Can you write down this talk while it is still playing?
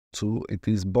to, it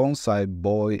is Bonsai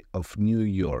Boy of New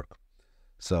York.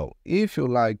 So if you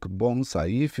like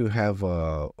bonsai, if you have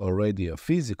already a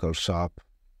physical shop,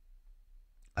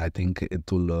 I think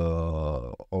it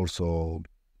will also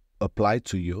apply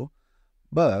to you.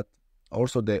 But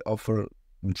also they offer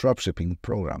dropshipping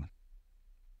program.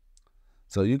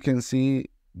 So you can see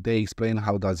they explain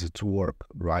how does it work,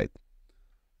 right?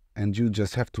 And you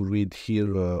just have to read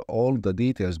here all the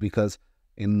details, because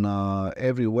in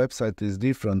every website is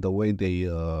different. The way they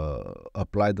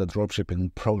apply the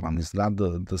dropshipping program is not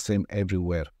the same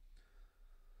everywhere.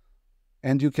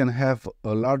 And you can have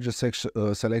a larger selection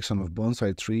of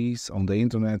bonsai trees on the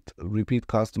internet, repeat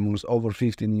customers, over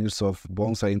 15 years of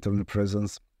bonsai internet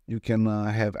presence. You can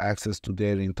have access to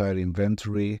their entire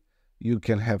inventory. You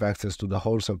can have access to the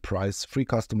wholesale price, free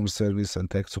customer service and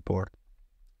tech support,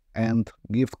 and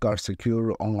gift card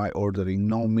secure online ordering,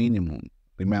 no minimum.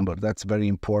 Remember, that's very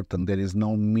important. There is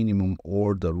no minimum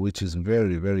order, which is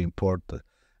very, very important,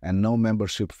 and no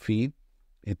membership fee.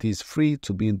 It is free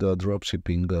to be the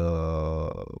dropshipping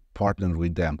partner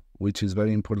with them, which is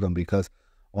very important, because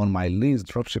on my list,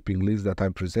 dropshipping list that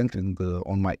I'm presenting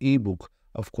on my ebook,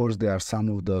 of course, there are some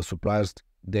of the suppliers,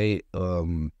 they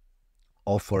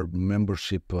offer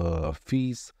membership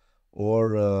fees,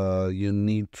 or you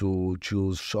need to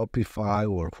choose Shopify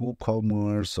or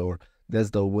WooCommerce, or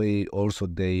that's the way also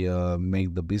they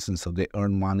make the business, so they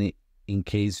earn money in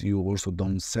case you also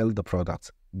don't sell the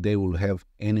products. They will have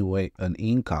anyway an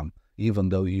income even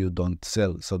though you don't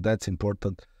sell. So that's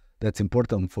important. That's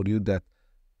important for you, that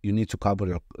you need to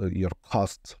cover your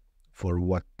costs for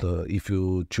what if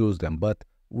you choose them. But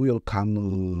we'll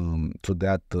come to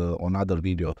that on other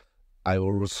video. I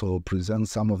also present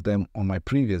some of them on my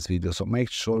previous video, so make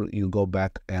sure you go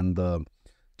back and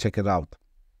check it out.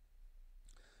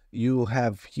 You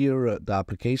have here the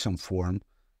application form.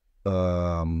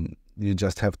 You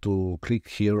just have to click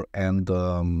here and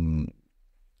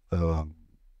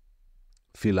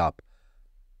fill up.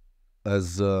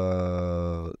 As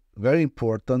very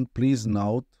important, please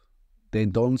note, they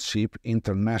don't ship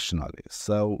internationally.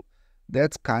 So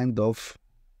that's kind of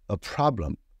a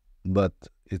problem, but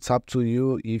it's up to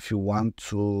you if you want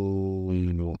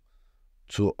to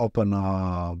open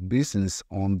a business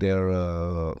on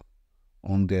their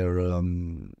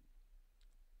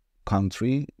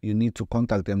country. You need to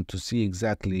contact them to see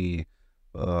exactly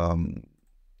the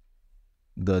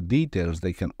details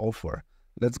they can offer.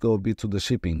 Let's go a bit to the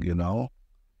shipping,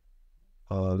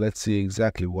 let's see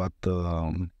exactly what they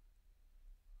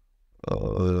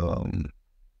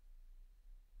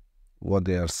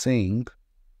are saying.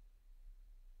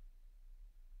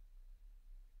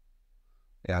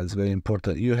 Yeah, it's very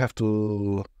important. You have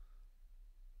to...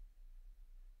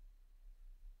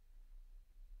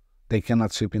 They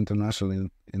cannot ship international,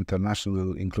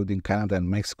 including Canada and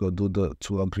Mexico, due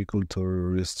to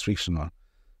agriculture restriction.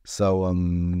 So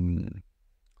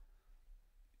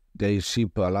they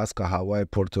ship Alaska, Hawaii,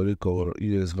 Puerto Rico, or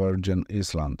U.S. Virgin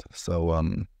Island. So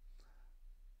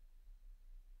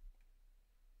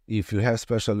if you have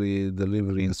specially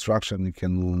delivery instruction, you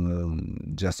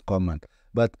can just comment.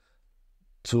 But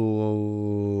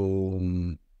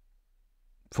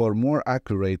for more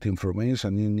accurate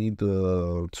information, you need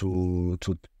to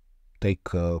take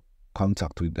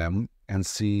contact with them and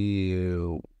see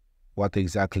what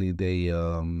exactly they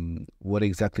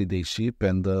ship,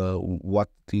 and what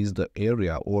is the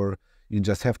area. Or you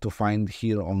just have to find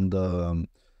here on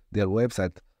their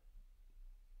website.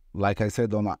 Like I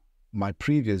said on my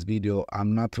previous video,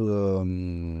 I'm not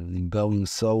going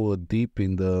so deep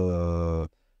in the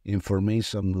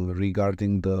information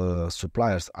regarding the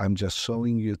suppliers. I'm just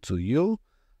showing you to you,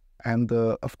 and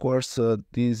of course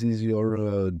this is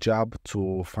your job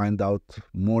to find out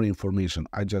more information.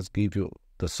 I just give you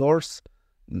the source.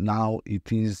 Now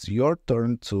it is your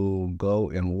turn to go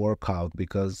and work out,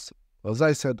 because as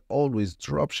I said, always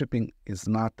dropshipping is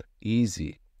not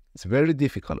easy. It's very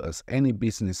difficult, as any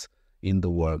business in the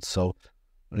world. So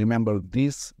remember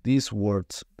these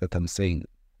words that I'm saying.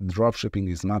 Dropshipping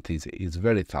is not easy. It's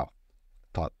very tough.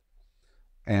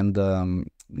 And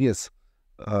yes,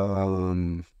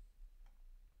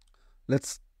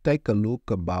 let's take a look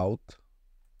about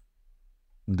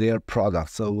their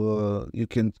products. So you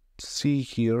can see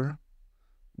here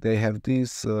they have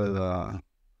this under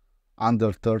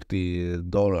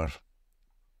 $30,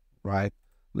 right?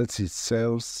 Let's see,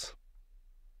 sales.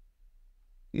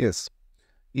 Yes.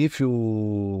 If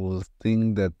you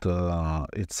think that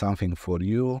it's something for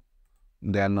you,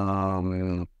 then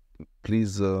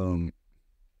please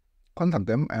contact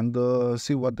them and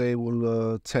see what they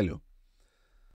will tell you.